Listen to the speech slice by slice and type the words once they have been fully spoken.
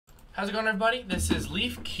How's it going, everybody? This is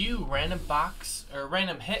Leaf Q random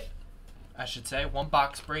hit, I should say. One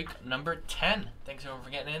box break number 10. Thanks everyone for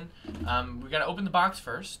getting in. We gotta open the box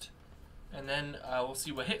first, and then we'll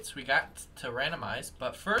see what hits we got to randomize.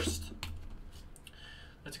 But first,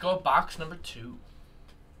 let's go box number 2.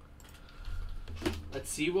 Let's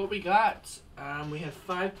see what we got. We have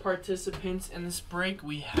 5 participants in this break.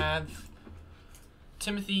 We have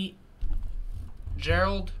Timothy,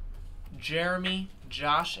 Gerald, Jeremy,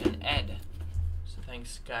 Josh, and Ed. So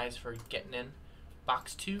thanks, guys, for getting in.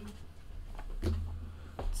 Box 2.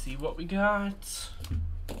 Let's see what we got.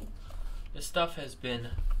 This stuff has been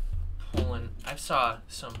pulling. I saw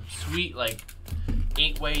some sweet, like,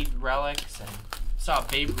 8-way relics, and saw a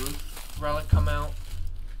Babe Ruth relic come out.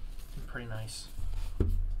 Pretty nice.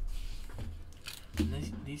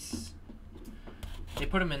 And these they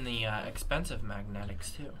put them in the expensive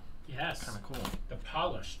magnetics too. Yes. Kind of cool. The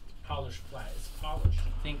polished flat is polished.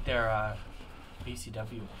 I think they're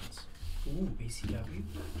BCW ones. Ooh, BCW.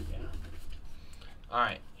 Yeah. All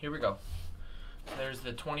right, here we go. There's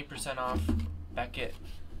the 20% off Beckett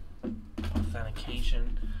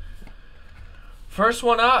authentication. First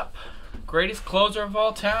one up, greatest closer of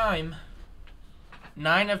all time.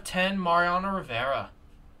 9 of 10, Mariano Rivera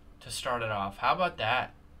to start it off. How about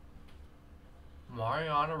that?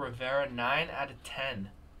 Mariano Rivera, 9 out of 10.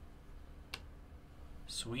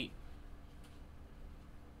 Sweet.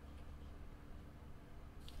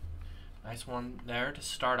 Nice one there to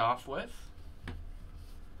start off with.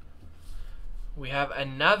 We have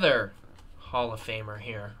another Hall of Famer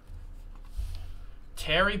here.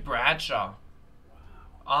 Terry Bradshaw.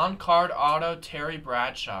 On-card auto, Terry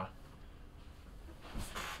Bradshaw.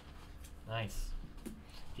 Nice.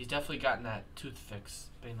 He's definitely gotten that tooth fix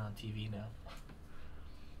being on TV now.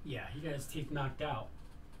 Yeah, he got his teeth knocked out.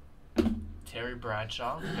 Terry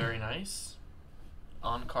Bradshaw, very nice.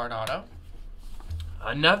 On-card auto.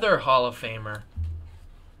 Another Hall of Famer.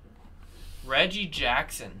 Reggie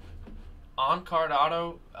Jackson. On-card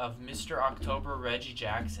auto of Mr. October, Reggie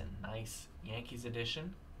Jackson. Nice. Yankees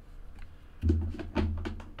edition.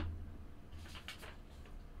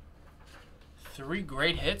 Three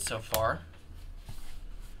great hits so far.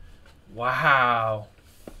 Wow.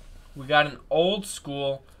 We got an old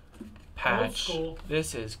school patch. Old school.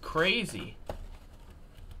 This is crazy.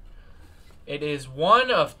 It is 1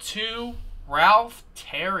 of 2 Ralph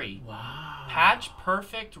Terry. Wow. Patch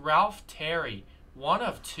perfect Ralph Terry. 1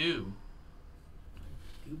 of 2.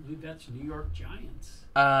 I believe that's New York Giants.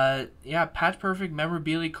 Yeah, patch perfect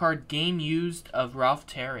memorabilia card game used of Ralph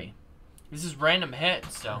Terry. This is random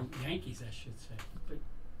hit, so. Yankees, I should say. But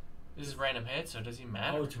this is random hit, so it doesn't even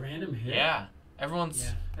matter. oh, it's random hit? Yeah. Everyone's.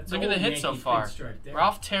 Yeah. Look at the hits so far. Right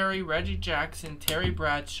Ralph Terry, Reggie Jackson, Terry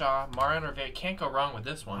Bradshaw, Mariano Rivera. Can't go wrong with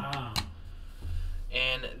this one. Wow.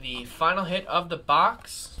 And the final hit of the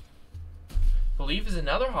box, I believe, is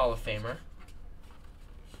another Hall of Famer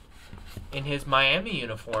in his Miami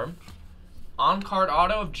uniform. On-card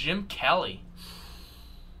auto of Jim Kelly.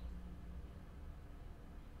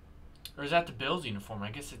 Or is that the Bills uniform?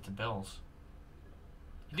 I guess it's the Bills.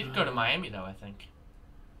 He did go to Miami, though, I think.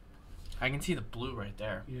 I can see the blue right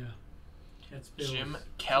there. Yeah. That's Bills. Jim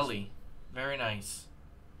Kelly. Very nice.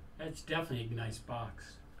 That's definitely a nice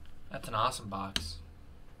box. That's an awesome box.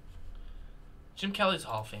 Jim Kelly's a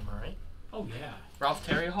Hall of Famer, right? Oh, yeah. Ralph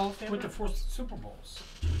Terry Hall of Famer? With the 4 Super Bowls.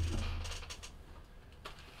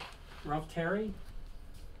 Ralph Terry?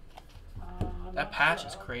 That patch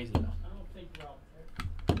is crazy, though. I don't think Ralph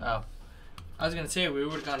Terry. Oh. I was going to say we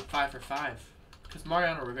would have gone 5 for 5. Because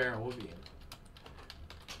Mariano Rivera will be in.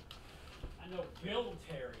 I know Bill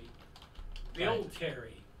Terry. Bill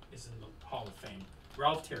Terry is in the Hall of Fame.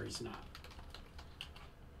 Ralph Terry's not.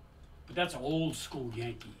 But that's old school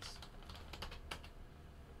Yankees.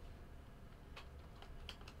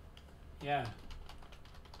 Yeah.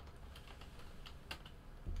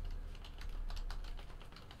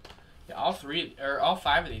 Yeah, all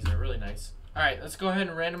 5 of these are really nice. All right, let's go ahead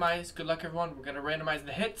and randomize. Good luck, everyone. We're going to randomize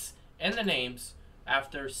the hits and the names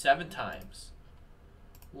after 7 times.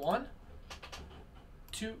 1,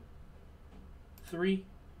 2, 3,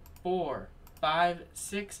 4, 5,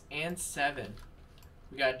 6, and 7.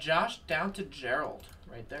 We got Josh down to Gerald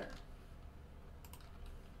right there.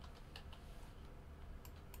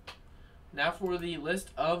 Now for the list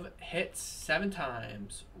of hits 7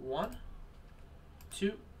 times. 1,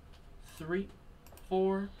 2, 3,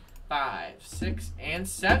 4, 5, 6, and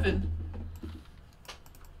 7.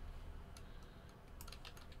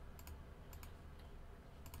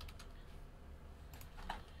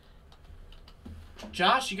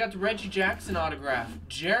 Josh, you got the Reggie Jackson autograph.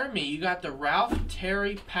 Jeremy, you got the Ralph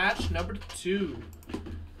Terry patch number 2.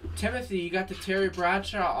 Timothy, you got the Terry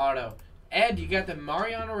Bradshaw auto. Ed, you got the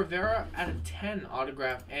Mariano Rivera out of 10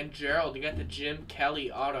 autograph. And Gerald, you got the Jim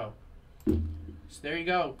Kelly auto. So there you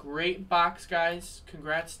go. Great box, guys.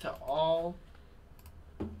 Congrats to all.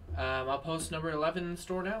 I'll post number 11 in the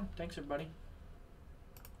store now. Thanks, everybody.